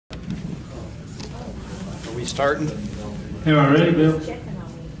We starting? Am I ready, Bill?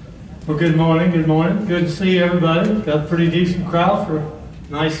 Well, good morning, good morning. Good to see everybody. Got a pretty decent crowd for a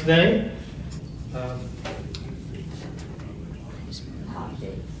nice day.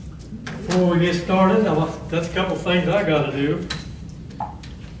 Before we get started, that's a couple things I got to do.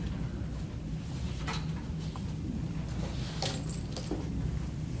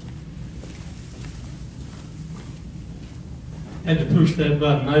 Had to push that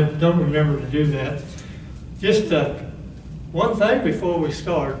button. I don't remember to do that. Just one thing before we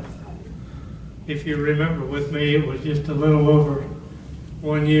start. If you remember with me, it was just a little over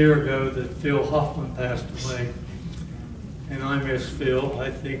 1 year ago that Phil Hoffman passed away. And I miss Phil. I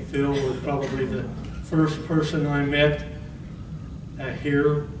think Phil was probably the first person I met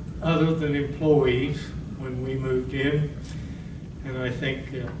here other than employees when we moved in. And I think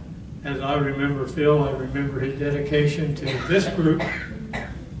as I remember Phil, I remember his dedication to this group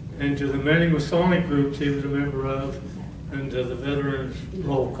and to the many Masonic groups he was a member of, and to the Veterans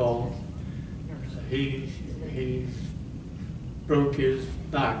Roll Call. He broke his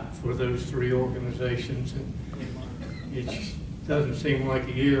back for those three organizations, and it doesn't seem like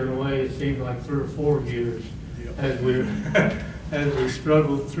a year in a way. It seemed like 3 or 4 years as we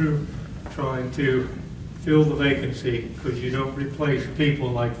struggled through trying to fill the vacancy, because you don't replace people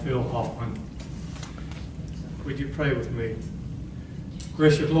like Phil Hoffman. Would you pray with me?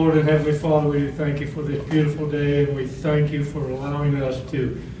 Gracious Lord and Heavenly Father, we do thank you for this beautiful day, and we thank you for allowing us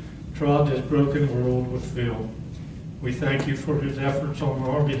to trod this broken world with Phil. We thank you for his efforts on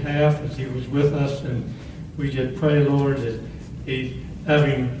our behalf as he was with us, and we just pray, Lord, that he's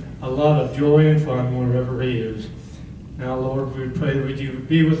having a lot of joy and fun wherever he is. Now, Lord, we pray that you would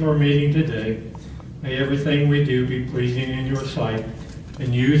be with our meeting today. May everything we do be pleasing in your sight,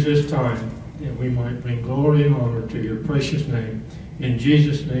 and use this time that we might bring glory and honor to your precious name. In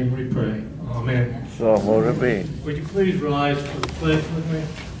Jesus' name we pray. Amen. So would it be. Would you please rise for the pledge with me?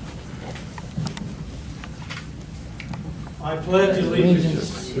 I pledge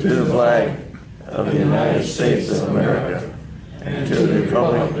allegiance To the flag of the United States of America and to the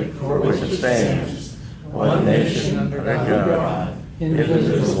republic for which it stands, one nation under God,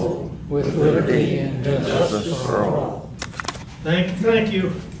 indivisible, with liberty and justice for all. Thank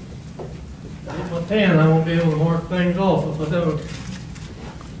you. With my pen, I won't be able to mark things off if I don't.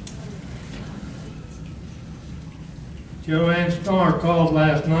 Joanne Starr called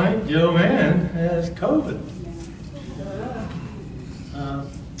last night. Joanne has COVID.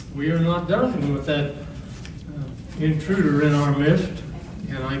 We are not done with that intruder in our midst,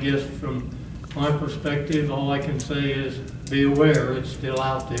 and I guess from my perspective, all I can say is be aware it's still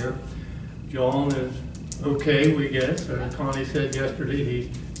out there. John is okay, we guess. Connie said yesterday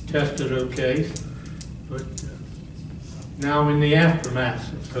he tested okay, but now in the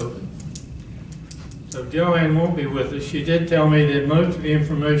aftermath of COVID. So Joanne won't be with us. She did tell me that most of the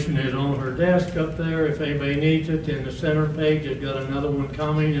information is on her desk up there. If anybody needs it, in the center page, it's got another one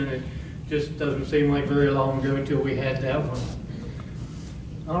coming, and it just doesn't seem like very long ago until we had that one.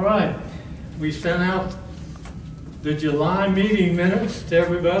 All right, we sent out the July meeting minutes to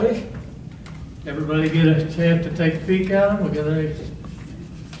everybody. Everybody get a chance to take a peek at them? We got any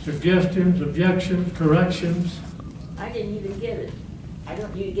suggestions, objections, corrections? I didn't even get it. I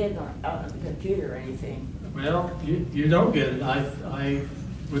don't need to get it on the computer or anything. Well, you don't get it.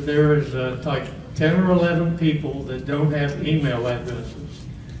 But there is like 10 or 11 people that don't have email addresses.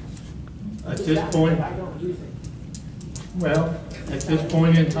 At this point, I don't use it. well, at this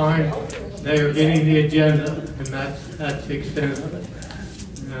point in time, they are getting the agenda, and that's the extent of it.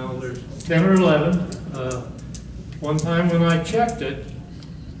 Now, there's 10 or 11. One time when I checked it,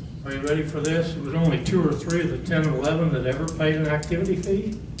 are you ready for this? It was only 2 or 3 of the 10 or 11 that ever paid an activity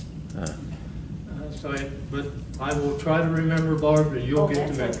fee. But I will try to remember, Barbara. You'll get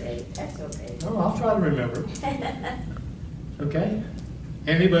to That's me. okay. That's okay. Oh, I'll try to remember. Okay.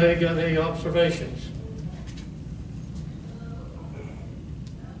 Anybody got any observations?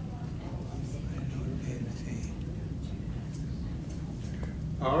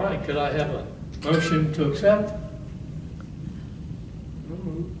 All right. Could I have a motion to accept?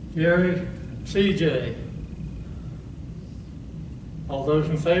 Jerry, CJ. All those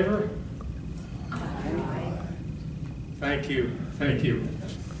in favor? Thank you. Thank you.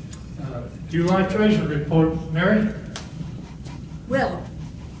 July Treasury Report, Mary? Well,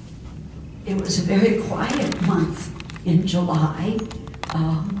 it was a very quiet month in July.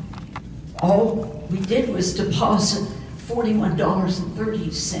 All we did was deposit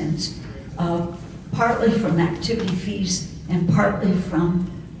 $41.30, partly from activity fees and partly from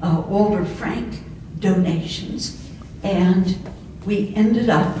Walter Frank donations. And we ended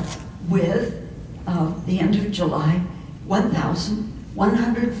up with the end of July,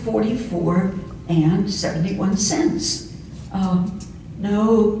 $1,144.71.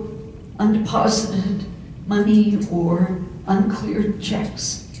 No undeposited money or uncleared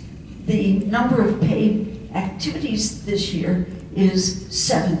checks. The number of paid activities this year is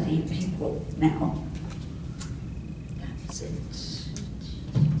 70 people now. That's it.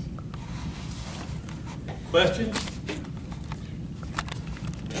 Questions?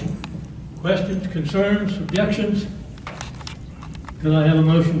 Questions, concerns, objections? Could I have a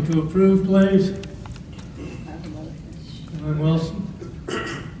motion to approve, please? Ron Wilson.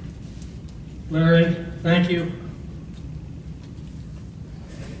 Larry, thank you.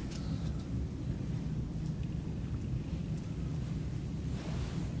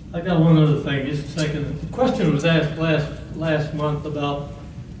 I got one other thing, just a second. The question was asked last month about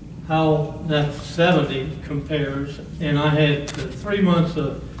how that 70 compares, and I had 3 months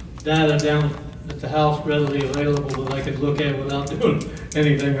of data down at the house readily available that I could look at without doing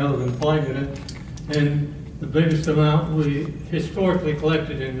anything other than finding it. And the biggest amount we historically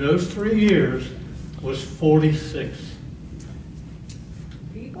collected in those 3 years was 46.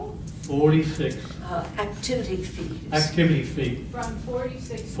 People? 46. Activity fees. Activity fee. From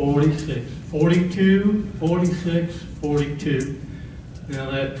 46. 46. 42, 46, 42. Now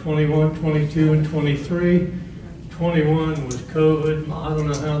that 21, 22, and 23. 21 was COVID. I don't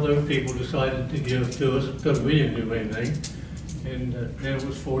know how those people decided to give to us because we didn't do anything. And then it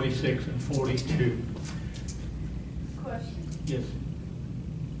was 46 and 42. Question. Yes.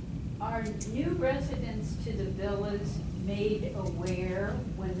 Are new residents to the villas made aware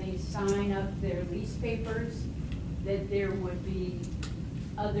when they sign up their lease papers that there would be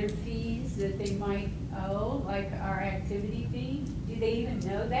other fees that they might owe, like our activity fee? Do they even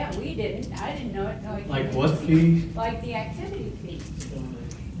know that? We didn't. I didn't know it. Like what fees? Like the activity fee.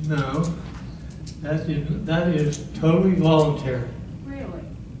 No. That is totally voluntary. Really?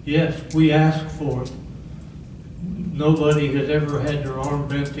 Yes, we ask for it. Nobody has ever had their arm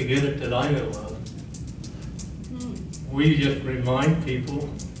bent to get it that I know of. We just remind people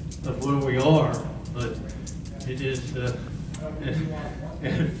of where we are, but it is,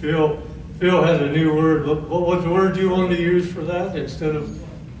 and Phil has a new word. What was the word you wanted to use for that instead of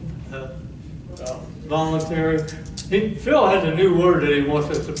voluntary? Phil has a new word that he wants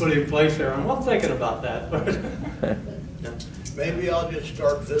us to put in place there. I'm thinking about that. Maybe I'll just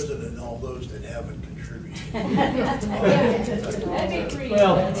start visiting all those that haven't contributed. That'd be pretty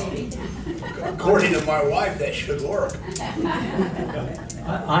Well, good. According to my wife, that should work.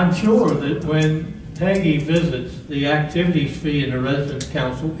 I'm sure that when Peggy visits, the activities fee in the residence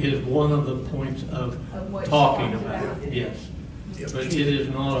council is one of the points of what she talking talked about, about. yes. But it is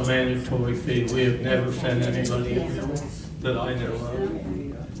not a mandatory fee. We have never sent anybody a bill that I know of.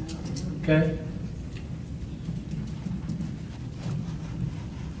 Okay?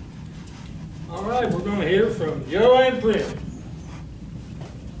 All right, we're going to hear from Joanne Prim.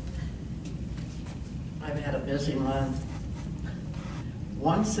 I've had a busy month.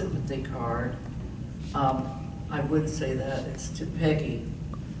 One sympathy card, I would say that it's to Peggy,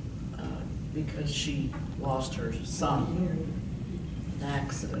 because she lost her son in an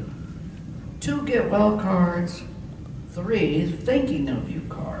accident. 2 get well cards, 3 thinking of you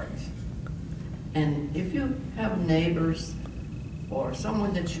cards. And if you have neighbors or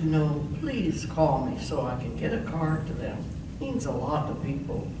someone that you know, please call me so I can get a card to them. It means a lot to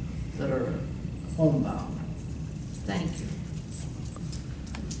people that are homebound. Thank you.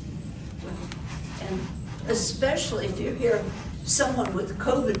 And especially if you hear someone with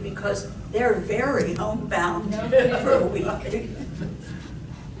COVID, because they're very homebound for a week.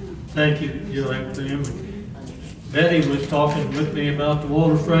 Thank you, Joanne Prim. Betty was talking with me about the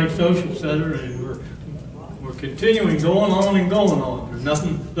Walter Frank Social Center, and we're continuing going on and going on. There's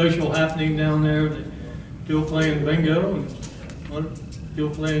nothing special happening down there. They're still playing bingo and still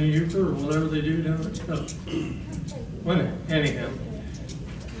playing euchre or whatever they do down at Scott. Well, anyhow,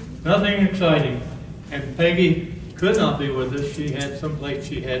 nothing exciting. And Peggy could not be with us. She had someplace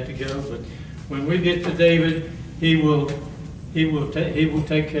she had to go. But when we get to David, he will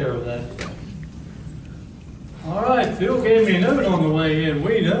take care of that. All right, Phil gave me a note on the way in.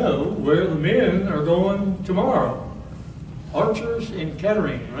 We know where the men are going tomorrow. Archers in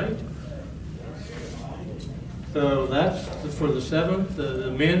Kettering, right? So that's for the 7th.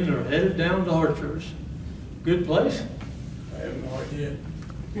 The men are headed down to Archers. Good place? I have no idea.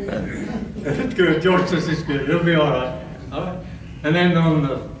 It's good. George says it's good. It'll be all right. All right. And then on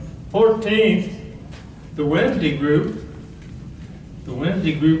the 14th, the Wednesday group. The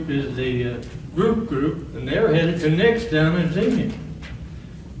Wednesday group is the group, and they're headed to Nick's down in Xenia.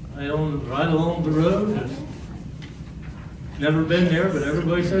 I right along the road. It's never been there, but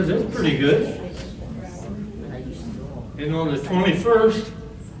everybody says it's pretty good. And on the 21st,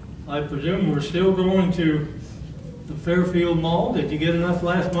 I presume we're still going to the Fairfield Mall. Did you get enough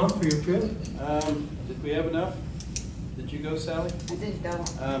last month for your trip? Did we have enough? Did you go, Sally? I did go.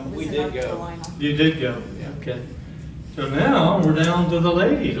 We did go. You did go, okay. So now we're down to the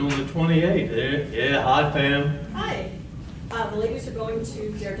ladies on the 28th. Yeah, hi Pam. Hi, the ladies are going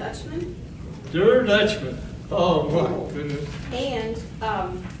to Der Dutchman, Der Dutchman. Oh my goodness. and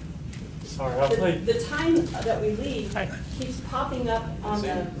Sorry, I played. the time that we leave keeps popping up on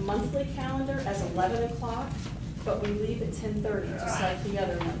the monthly calendar as 11 o'clock, but we leave at 10:30, just like the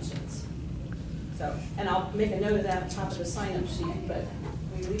other luncheons. So, and I'll make a note of that on top of the sign-up sheet, but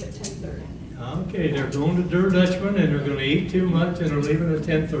we leave at 10:30. Okay, they're going to Der Dutchman and they're gonna eat too much and they're leaving at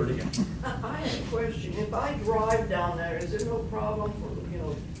 10:30. I have a question. If I drive down there, is there no problem for,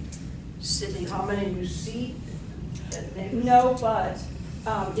 Sitting. how many you seat? No, but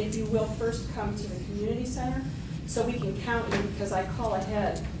if you will first come to the community center, so we can count you, because I call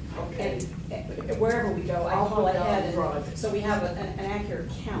ahead. Okay. And wherever we go, I I'll call put down ahead, drive. and so we have an accurate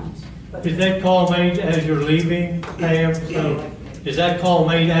count. But Is that call made as you're leaving, Pam? So, is that call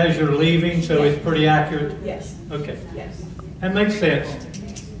made as you're leaving, so it's pretty accurate? Yes, Okay, yes. that makes sense.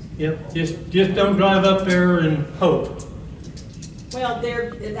 Yep, just don't drive up there and hope. Well,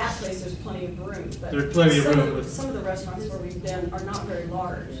 in that place, there's plenty of room, but. There's plenty of room, but- Some of the restaurants where we've been are not very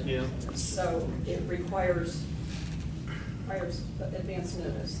large. Yeah. So it requires advance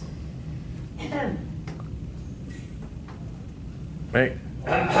notice. Right.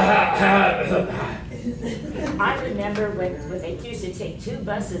 I remember when they used to take 2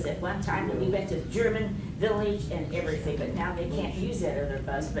 buses at one time, and we went to German Village and everything, but now they can't use that other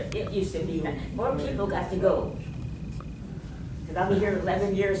bus, but it used to be, more people got to go. Because I'll be here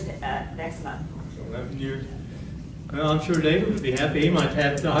 11 years next month. 11 years. Well, I'm sure David would be happy. He might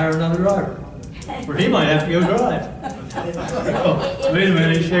have to hire another driver. Or he might have to go drive. Oh, wait a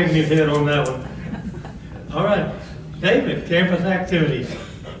minute, he's shaking his head on that one. All right, David, campus activities.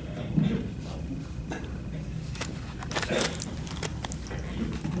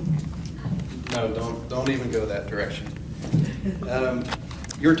 No, don't even go that direction.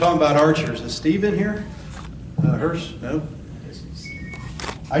 You were talking about Archers. Is Steve in here? Hurst? No?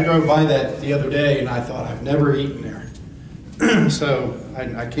 I drove by that the other day and I thought, I've never eaten there. So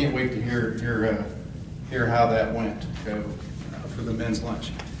I can't wait to hear how that went for the men's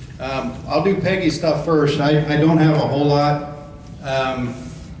lunch. I'll do Peggy's stuff first. I don't have a whole lot.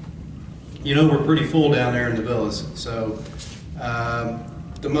 We're pretty full down there in the villas. So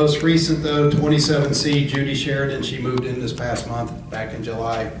the most recent though, 27C, Judy Sheridan, she moved in this past month, back in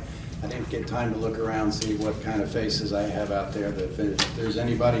July. I didn't get time to look around, see what kind of faces I have out there. If there's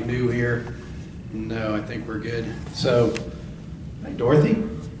anybody new here, no, I think we're good. So, hi Dorothy.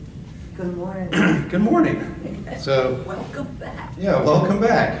 Good morning. Good morning. So, Welcome back. yeah, welcome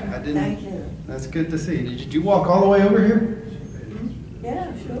back. Thank you. That's good to see. Did you walk all the way over here?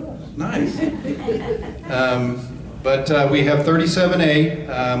 Yeah, sure. Nice. But we have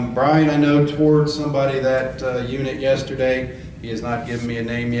 37A. Brian, I know, toured somebody that unit yesterday. He has not given me a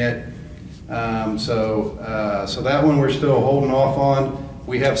name yet. So that one we're still holding off on.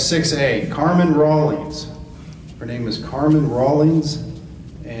 We have 6A, Carmen Rawlings. Her name is Carmen Rawlings,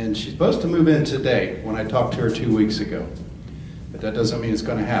 and she's supposed to move in today when I talked to her 2 weeks ago. But that doesn't mean it's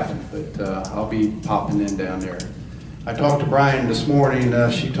going to happen, but I'll be popping in down there. I talked to Brian this morning.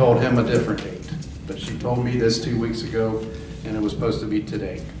 She told him a different date, but she told me this 2 weeks ago, and it was supposed to be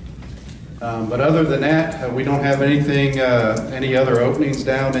today. But other than that, we don't have anything, any other openings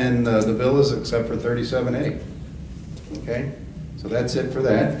down in the villas except for 37A. Okay, so that's it for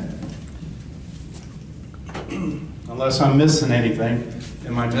that. Unless I'm missing anything.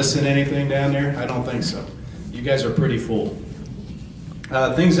 Am I missing anything down there? I don't think so. You guys are pretty full.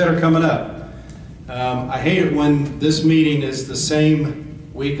 Things that are coming up. I hate it when this meeting is the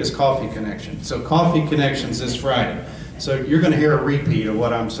same week as Coffee Connection. So Coffee Connection's this Friday. So you're going to hear a repeat of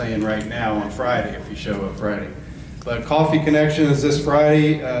what I'm saying right now on Friday if you show up Friday. But Coffee Connection is this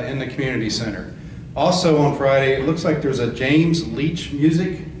Friday in the community center. Also on Friday, it looks like there's a James Leach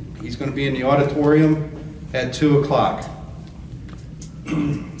music. He's going to be in the auditorium at 2 o'clock.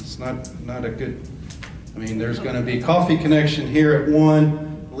 It's not a good, there's going to be Coffee Connection here at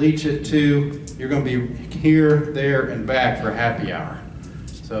 1, Leach at 2. You're going to be here, there, and back for happy hour.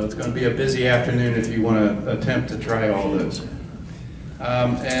 So it's going to be a busy afternoon if you want to attempt to try all those.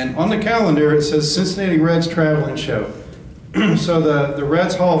 And on the calendar, it says Cincinnati Reds Traveling Show. So the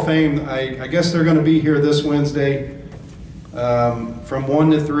Reds Hall of Fame, I guess they're going to be here this Wednesday. from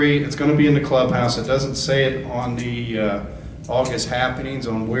 1 to 3. It's going to be in the clubhouse. It doesn't say it on the August happenings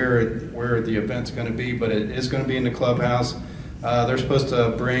on where the event's going to be, but it is going to be in the clubhouse. They're supposed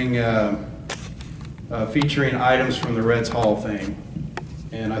to bring featuring items from the Reds Hall of Fame.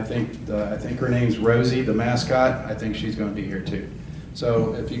 And I think her name's Rosie, the mascot. I think she's going to be here too.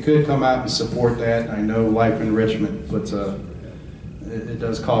 So if you could come out and support that, I know Life Enrichment puts it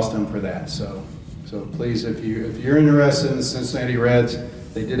does cost them for that. So please, if you're interested in the Cincinnati Reds,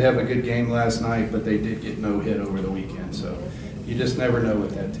 they did have a good game last night, but they did get no hit over the weekend. So you just never know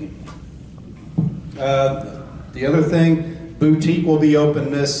with that team. The other thing, Boutique will be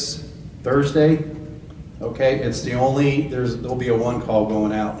open this Thursday. Okay, it's the only, there'll be a one call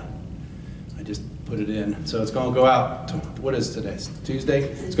going out. I just put it in. So it's going to go out, what is today? Tuesday?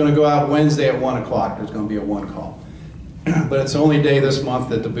 It's going to go out Wednesday at 1 o'clock. There's going to be a one call. But it's the only day this month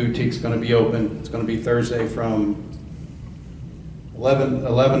that the boutique's going to be open. It's going to be Thursday from 11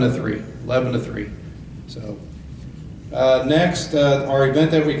 to 3. 11 to 3. So next, our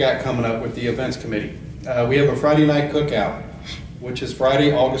event that we got coming up with the events committee. We have a Friday night cookout, which is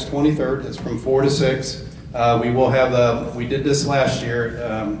Friday, August 23rd. It's from 4 to 6. We will have we did this last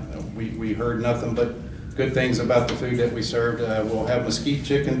year. We heard nothing but good things about the food that we served. We'll have mesquite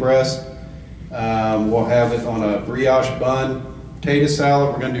chicken breast. We'll have it on a brioche bun, potato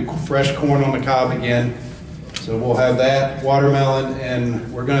salad. We're going to do fresh corn on the cob again. So we'll have that, watermelon,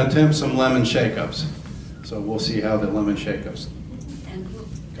 and we're going to attempt some lemon shake-ups. So we'll see how the lemon shake-ups. And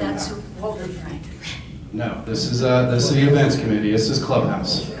that's Walter Frank. No, this is the events committee. This is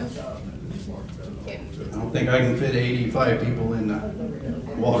Clubhouse. I don't think I can fit 85 people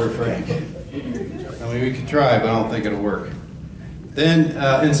in Walter Frank. I mean, we could try, but I don't think it'll work. Then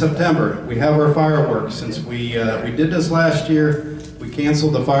in September, we have our fireworks. Since we did this last year, we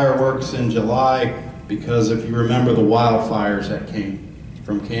canceled the fireworks in July because if you remember the wildfires that came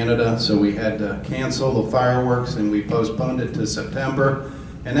from Canada, so we had to cancel the fireworks and we postponed it to September.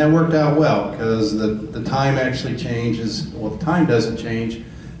 And that worked out well because the time actually changes. Well, the time doesn't change,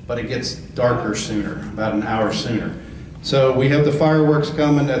 but it gets darker sooner, about an hour sooner. So we have the fireworks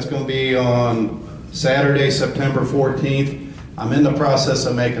coming. That's going to be on Saturday, September 14th. I'm in the process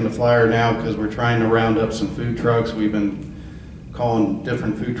of making the flyer now because we're trying to round up some food trucks. We've been calling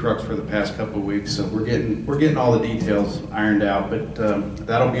different food trucks for the past couple of weeks, so we're getting all the details ironed out. But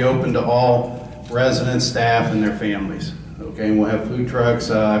that'll be open to all residents, staff, and their families. Okay, and we'll have food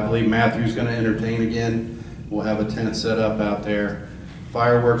trucks. I believe Matthew's going to entertain again. We'll have a tent set up out there.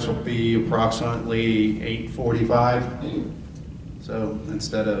 Fireworks will be approximately 8:45, so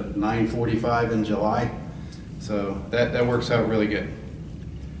instead of 9:45 in July. So that works out really good.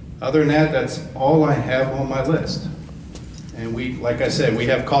 Other than that, that's all I have on my list. And we, like I said, we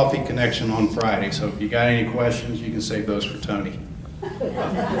have Coffee Connection on Friday, so if you got any questions, you can save those for Tony.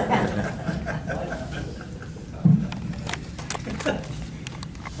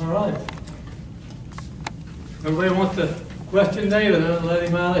 All right. Everybody wants to question David, I'll let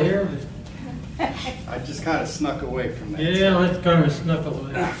him out of here. I just kind of snuck away from that. Yeah, let's kind of snuck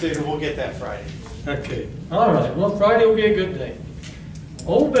away. I figure we'll get that Friday. Okay. All right. Well, Friday will be a good day.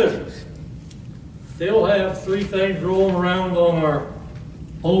 Old business. Still have 3 things rolling around on our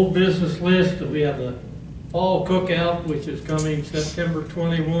old business list. We have the fall cookout, which is coming September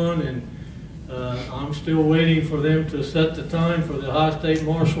 21, and I'm still waiting for them to set the time for the Ohio State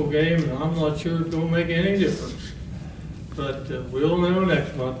Marshall game, and I'm not sure it's going to make any difference. But we'll know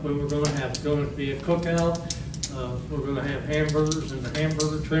next month when we're going to have. It's going to be a cookout. We're going to have hamburgers and the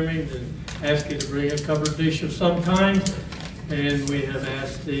hamburger trimmings, and ask you to bring a covered dish of some kind. And we have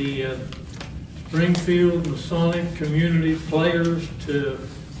asked the Springfield Masonic community players to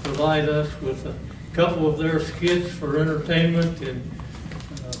provide us with a couple of their skits for entertainment, and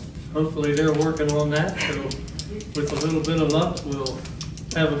hopefully they're working on that. So with a little bit of luck, we'll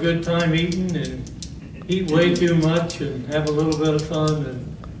have a good time eating and eat way too much and have a little bit of fun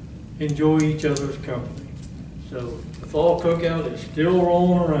and enjoy each other's company. So the fall cookout is still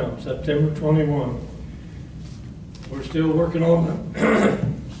rolling around, September 21. We're still working on the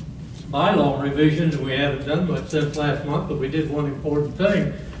bylaw revisions. We haven't done much since last month, but we did one important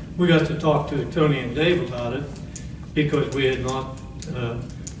thing. We got to talk to Tony and Dave about it because we had not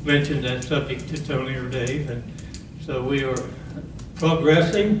mentioned that subject to Tony or Dave. And so we are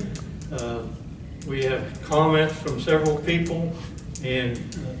progressing. We have comments from several people, and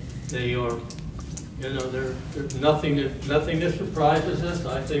they are, you know, there's nothing that surprises us.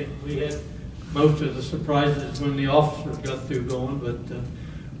 I think we had most of the surprises when the officers got through going, but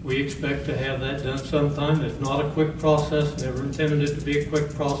we expect to have that done sometime. It's not a quick process, never intended it to be a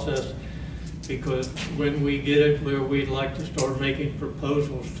quick process, because when we get it where we'd like to start making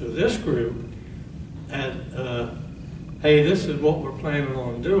proposals to this group, and, hey, this is what we're planning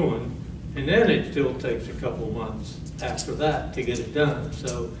on doing, and then it still takes a couple months after that to get it done.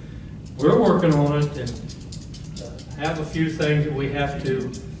 So we're working on it and have a few things that we have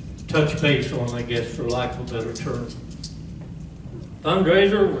to touch base on, I guess, for lack of a better term.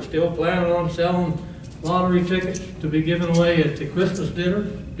 Fundraiser, we're still planning on selling lottery tickets to be given away at the Christmas dinner,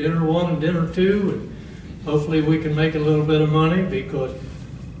 dinner 1 and dinner 2, and hopefully we can make a little bit of money because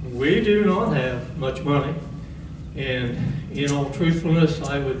we do not have much money. And in all truthfulness,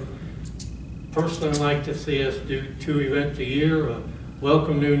 I would personally like to see us do 2 events a year, a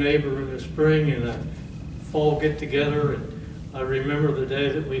welcome new neighbor in the spring and a fall get together. And I remember the day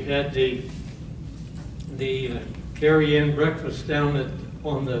that we had the carry-in breakfast down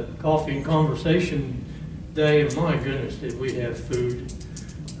on the Coffee and Conversation day, and my goodness, did we have food.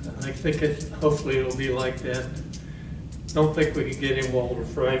 I think hopefully it'll be like that. Don't think we could get in Walter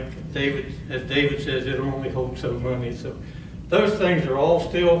Frank. As David says, it'll only hold so many. So those things are all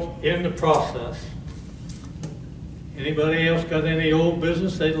still in the process. Anybody else got any old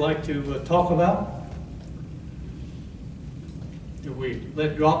business they'd like to talk about? Did we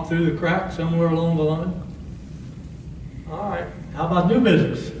let drop through the cracks somewhere along the line? All right, how about new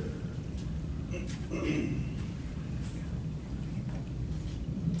business?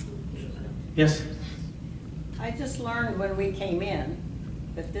 Yes? I just learned when we came in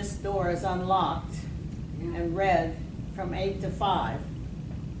that this door is unlocked and read from 8 to 5.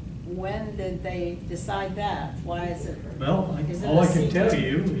 When did they decide that? Why is it? Well, is it all a I can secret? tell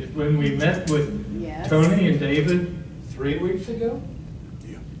you is when we met with Yes. Tony and David 3 weeks ago,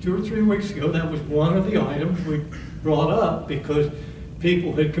 2 or 3 weeks ago, that was one of the items we brought up because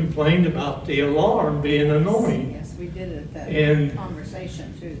people had complained about the alarm being annoying. Yes, we did it at And that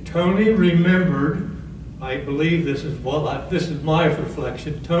conversation too. Tony remembered, I believe this is this is my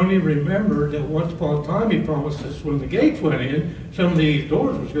reflection, Tony remembered that once upon a time he promised us when the gates went in, some of these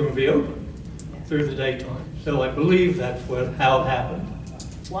doors was going to be open through the daytime. So I believe that's how it happened.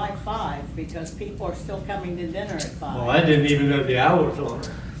 Why 5? Because people are still coming to dinner at 5. Well, I didn't even know the hours on it.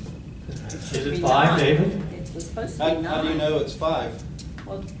 Is it 5, David? It was supposed to be 9. How do you know it's 5?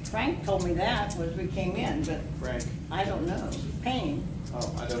 Well, Frank told me that as we came in, but Frank? I don't know. Payne.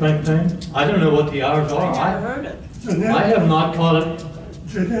 Oh, I don't Frank know. Payne? I don't know what the hours are. I never heard it. I have not caught it.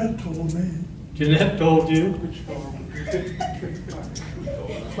 Jeanette told me. Jeanette told you?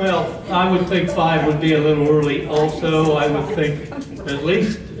 Well, I would think 5 would be a little early. Also, I would think at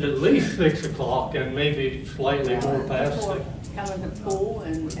least 6 o'clock and maybe slightly more past Before 6. coming to pool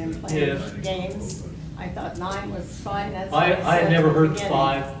and playing Yes. games. I thought 9 was fine. That's I what had said never at the heard beginning.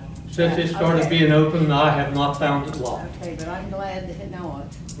 5. Since it started Okay. being open, I have not found it locked. Okay, but I'm glad to know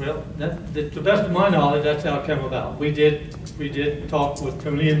it. Well, to the best of my knowledge, that's how it came about. We did talk with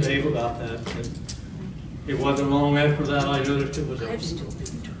Tony and Dave about that. And it wasn't long after that I noticed it was open.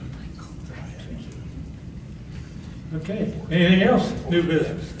 Okay, anything else? New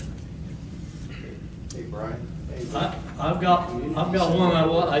business? Hey, Brian. I've got one.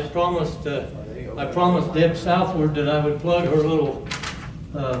 I promised Deb Southward that I would plug her little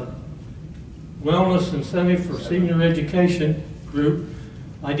wellness incentive for senior education group.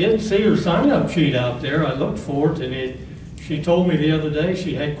 I didn't see her sign-up sheet out there. I looked for it, and she told me the other day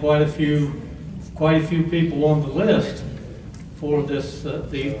she had quite a few people on the list for this.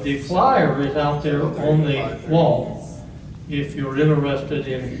 The flyer is out there on the wall. If you're interested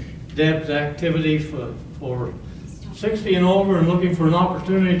in Deb's activity for 60 and over and looking for an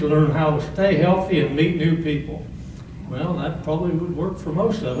opportunity to learn how to stay healthy and meet new people. Well, that probably would work for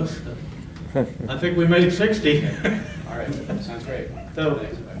most of us. I think we made 60. All right, sounds great. So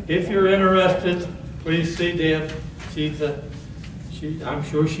if you're interested, please see Deb. I'm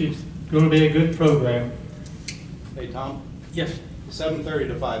sure she's going to be a good program. Hey, Tom, Yes, 7:30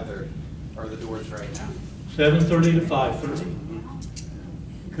 to 5:30 are the doors right now. 7:30 to 5:30.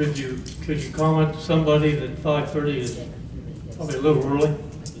 Could you comment to somebody that 5:30 is probably a little early?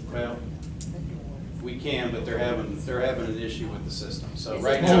 Well, we can, but they're having an issue with the system. So Is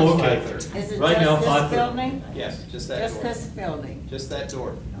right it- now Oh, it's okay. 5:30. Is it Right now, just this 5:30. building? Yes, just that Just door. this building? Just that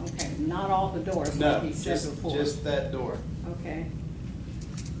door. Okay, not all the doors No, like he said before? just that door. Okay,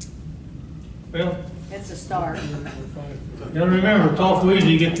 Well, it's a start. you gotta remember, talk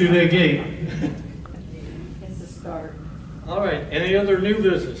easy, get through that gate. It's a start. All right, any other new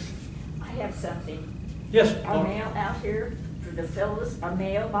business? I have something. Yes, Our Paul? mail out here for the Phyllis, our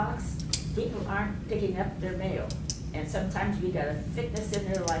mailbox, people aren't picking up their mail. And sometimes we got a thickness in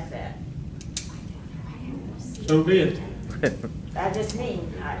there like that. So be it. I just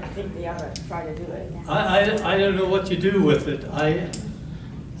mean, I think they ought to try to do it. I don't know what you do with it.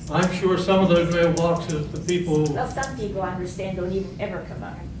 I'm sure some of those mailboxes, the people, Well, some people I understand don't even ever come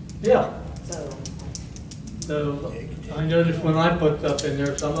up, yeah. so. I noticed when I put stuff in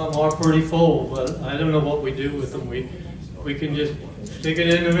there, some of them are pretty full, but I don't know what we do with them. We can just stick it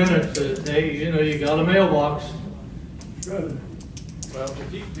in the minutes, that, hey, you know, you got a mailbox. Well,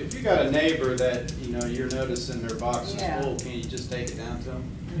 if you got a neighbor that, you know, you're noticing their box is Yeah. full, can you just take it down to them?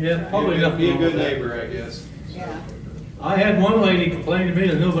 Yeah, probably Be not. a good neighbor, I guess. Yeah. I had one lady complain to me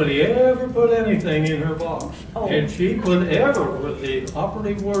that nobody ever put anything in her box. Oh. And she put ever with the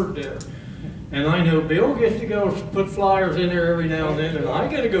operative word there. And I know Bill gets to go put flyers in there every now and then, and I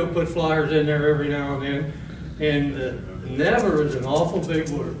gotta go put flyers in there every now and then. And never is an awful big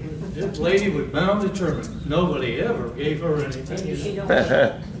word. This lady was bound determined. Nobody ever gave her anything. Maybe she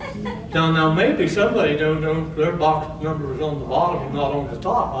don't. Now, maybe somebody don't know their box number is on the bottom and not on the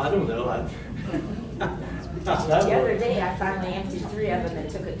top. I don't know. The other day, I finally emptied 3 of them and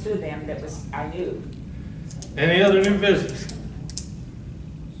took it to them I knew. Any other new business?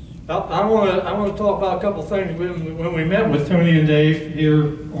 I want to talk about a couple things when we met with Tony and Dave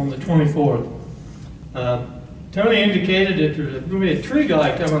here on the 24th. Tony indicated that there's going to be a tree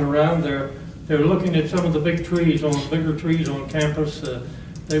guy coming around. They're looking at some of the bigger trees on campus.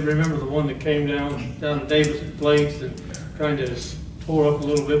 They remember the one that came down to Davis' place and kind of tore up a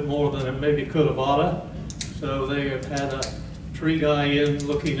little bit more than it maybe could have oughta. So they have had a tree guy in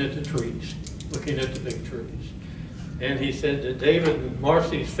looking at the trees, looking at the big trees. And he said that David and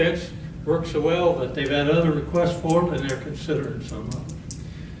Marcy's fence works so well that they've had other requests for it and they're considering some of them.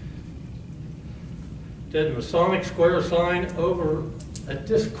 Did Masonic Square sign over at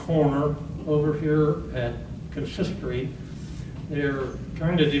this corner over here at Consistory. They're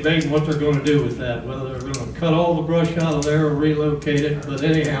trying to debate what they're going to do with that, whether they're going to cut all the brush out of there or relocate it. But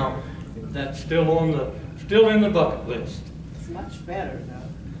anyhow, that's still in the bucket list. It's much better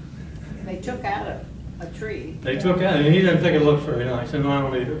though. They took out a tree. They took out, and he didn't think it looked very nice, and I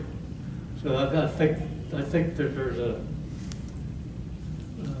don't either. So I think that there's a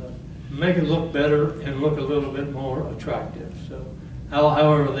make it look better and look a little bit more attractive. So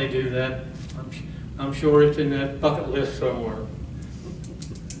however they do that, I'm sure it's in that bucket list somewhere.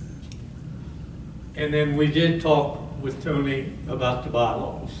 And then we did talk with Tony about the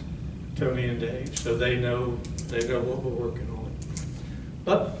bylaws, Tony and Dave, so they know what we're working on.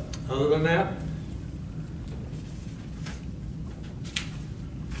 But other than that,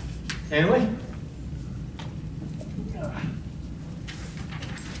 Hanley?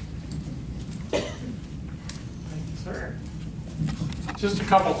 Sir. Just a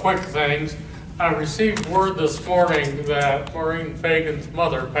couple quick things. I received word this morning that Maureen Fagan's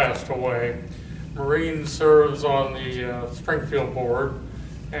mother passed away. Maureen serves on the Springfield board,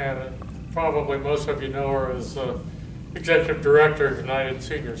 and probably most of you know her as Executive Director of United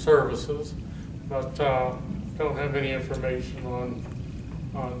Senior Services, but don't have any information on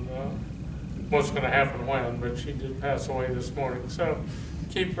what's going to happen when, but she did pass away this morning. So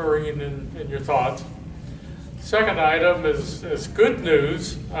keep Maureen in your thoughts. Second item is good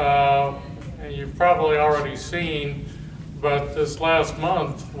news, and you've probably already seen, but this last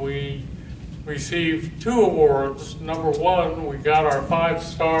month we received 2 awards. Number one, we got our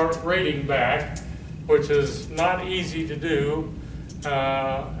 5-star rating back, which is not easy to do,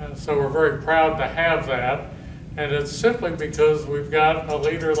 and so we're very proud to have that. And it's simply because we've got a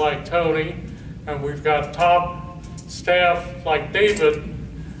leader like Tony, and we've got top staff like David,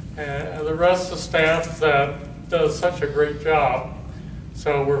 and the rest of the staff that does such a great job.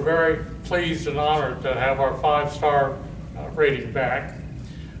 So we're very pleased and honored to have our 5-star rating back.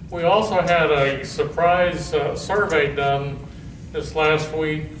 We also had a surprise survey done this last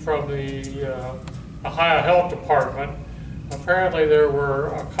week from the Ohio Health Department. Apparently there were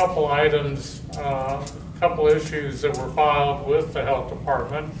a couple items, couple issues that were filed with the health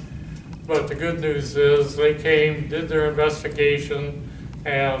department, but the good news is they came, did their investigation,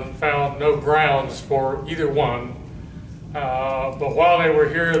 and found no grounds for either one. But while they were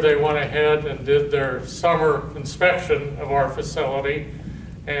here, they went ahead and did their summer inspection of our facility,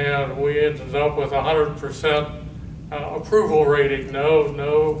 and we ended up with 100% approval rating,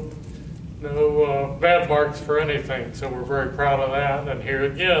 no bad marks for anything. So we're very proud of that. And here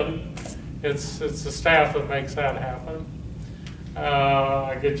again, it's the staff that makes that happen.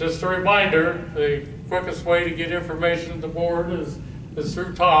 I get just a reminder, the quickest way to get information to the board is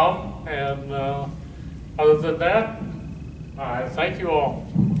through Tom. And other than that, I thank you all.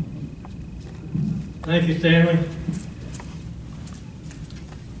 Thank you, Stanley.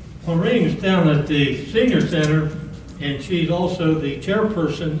 Well, readings down at the senior center And she's also the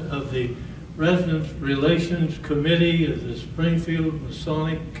chairperson of the Residents Relations Committee of the Springfield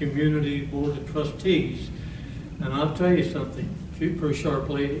Masonic Community Board of Trustees. And I'll tell you something, she's a pretty sharp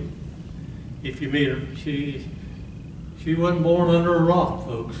lady. If you meet her, she wasn't born under a rock,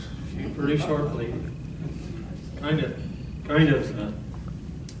 folks. She's a pretty sharp lady. Kind of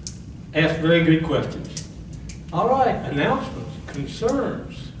asked very good questions. All right, announcements,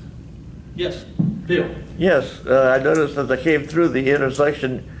 concerns. Yes, Bill. Yes, I noticed as I came through the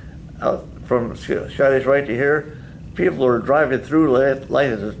intersection out from Scottish right to here, people are driving through like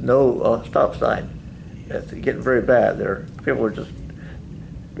there's no stop sign. It's getting very bad there. People are just,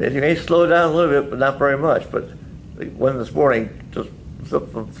 they may slow down a little bit, but not very much. But one this morning just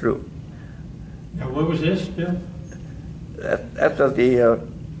slipped them through. Now, what was this, Bill? That's at the,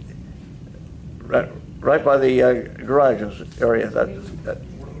 right by the garages area. That,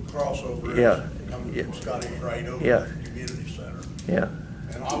 Crossover. Yeah. Coming Yeah. from Scottish right over Yeah. to the community center. yeah.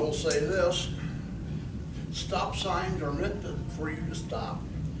 And I will say this, stop signs are meant for you to stop.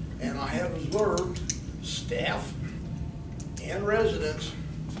 And I have observed staff and residents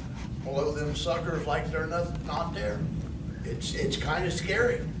below them suckers like they're not there. It's kind of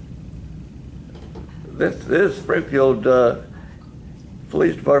scary. This is Springfield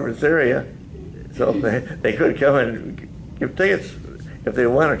Police Department's area, so they could come and give tickets if they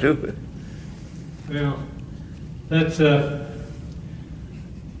wanted to. Well, that's,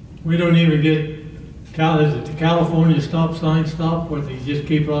 we don't even get, is it the California stop sign stop where they just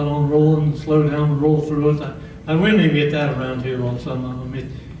keep right on rolling, slow down and roll through it? I wouldn't even get that around here on some of them.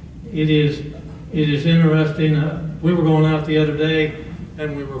 It is interesting. We were going out the other day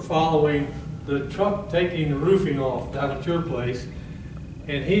and we were following the truck taking the roofing off down at your place.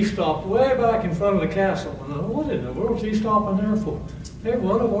 And he stopped way back in front of the castle. And I thought, what in the world is he stopping there for? Hey,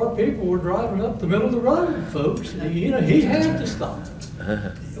 one of our people were driving up the middle of the road, folks. You know, he had to stop.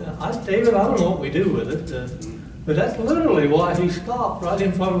 David, I don't know what we do with it, but that's literally why he stopped right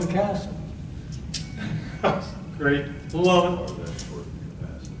in front of the castle. Great, love it.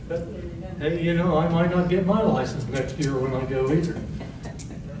 But, hey, you know, I might not get my license next year when I go either.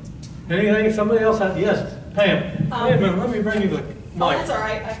 Anything somebody else had? Yes, Pam. Wait a minute, let me bring you the mic. Oh, that's all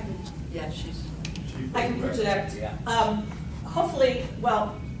right. I can project. Hopefully,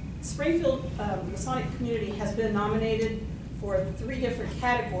 well, Springfield Masonic Community has been nominated for 3 different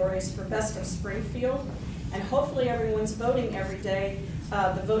categories for Best of Springfield, and hopefully everyone's voting every day.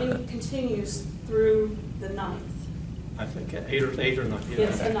 The voting continues through the 9th. I think 8 or 9. Yeah.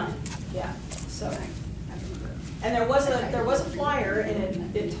 It's the 9th, yeah. So, and there was a flyer,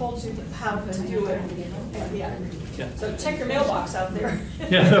 and it told you how to do it. And, yeah. So check your mailbox out there.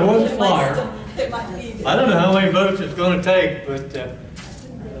 Yeah, there was a flyer. It might be. I don't know how many votes it's going to take, but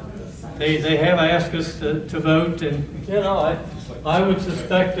they have asked us to vote, and you know, I would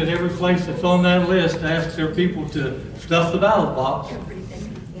suspect that every place that's on that list asks their people to stuff the ballot box.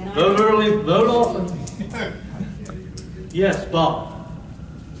 Vote early, vote often. Yes, Bob.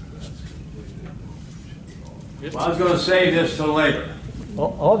 Well, I was going to save this till later.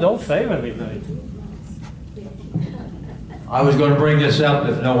 Oh, don't save anything. I was going to bring this up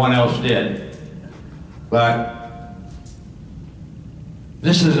if no one else did. But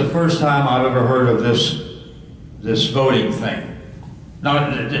this is the first time I've ever heard of this voting thing.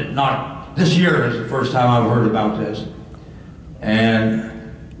 Not this year is the first time I've heard about this. And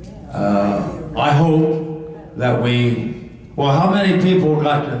I hope that well, how many people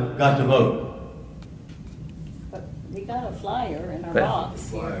got to vote? We got a flyer in our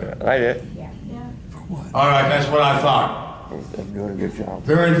box. I did. All right, that's what I thought. I'm doing a good job.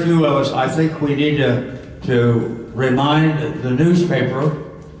 Very few of us, I think we need to remind the newspaper,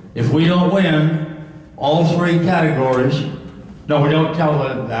 if we don't win all 3 categories, no, we don't tell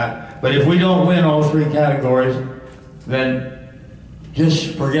them that, but if we don't win all 3 categories, then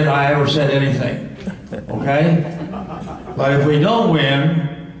just forget I ever said anything, okay? But if we don't win,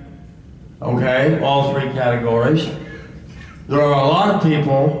 okay, all 3 categories, there are a lot of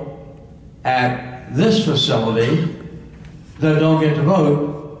people at this facility that don't get to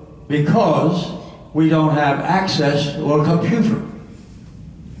vote because we don't have access to a computer.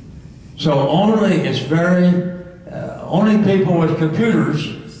 So only people with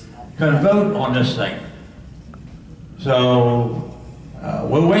computers can vote on this thing. So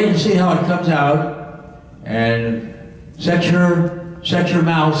we'll wait and see how it comes out, and set your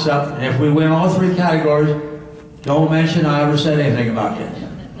mouths up, and if we win all 3 categories, don't mention I ever said anything about this.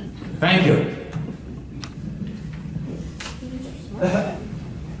 Thank you.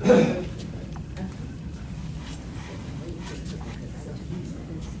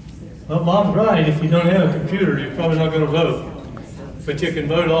 Well, Bob's right. If you don't have a computer, you're probably not going to vote. But you can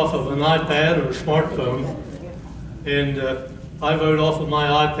vote off of an iPad or a smartphone. And I vote off of my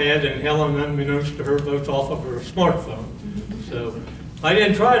iPad, and Helen, unbeknownst to her, votes off of her smartphone. So I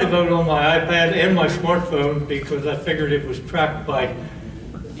didn't try to vote on my iPad and my smartphone because I figured it was tracked by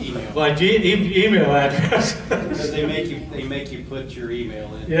email address. Because they make you put your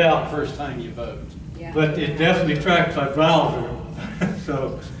email in. Yeah. The first time you vote. But it definitely tracks my browser.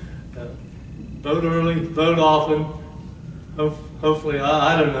 So vote early, vote often. Hopefully,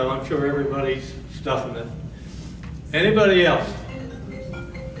 I don't know, I'm sure everybody's stuffing it. Anybody else?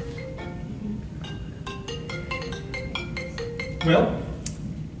 Well,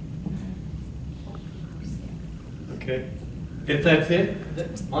 okay. If that's it,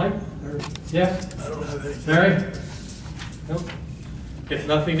 Mike, or Jeff? I don't have anything. Mary? Nope. If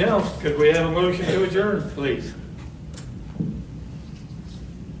nothing else, could we have a motion to adjourn, please?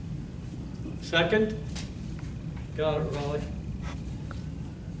 Second? Got it, Raleigh.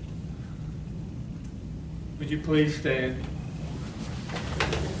 Would you please stand?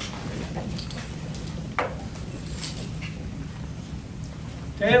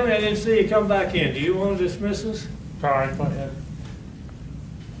 Tammy, I didn't see you come back in. Do you want to dismiss us? All right, go ahead.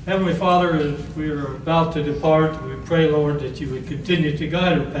 Heavenly Father, as we are about to depart, we pray, Lord, that you would continue to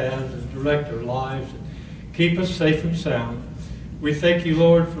guide our paths and direct our lives and keep us safe and sound. We thank you,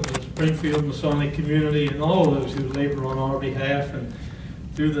 Lord, for the Springfield Masonic community and all those who labor on our behalf. And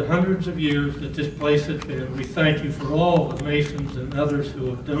through the hundreds of years that this place has been, we thank you for all the Masons and others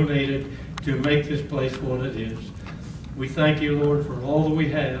who have donated to make this place what it is. We thank you, Lord, for all that we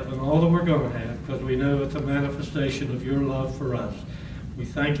have and all that we're going to have, because we know it's a manifestation of your love for us. We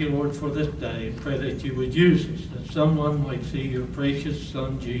thank you, Lord, for this day and pray that you would use us, that someone might see your precious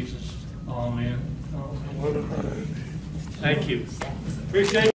Son, Jesus. Amen. Thank you. Appreciate it.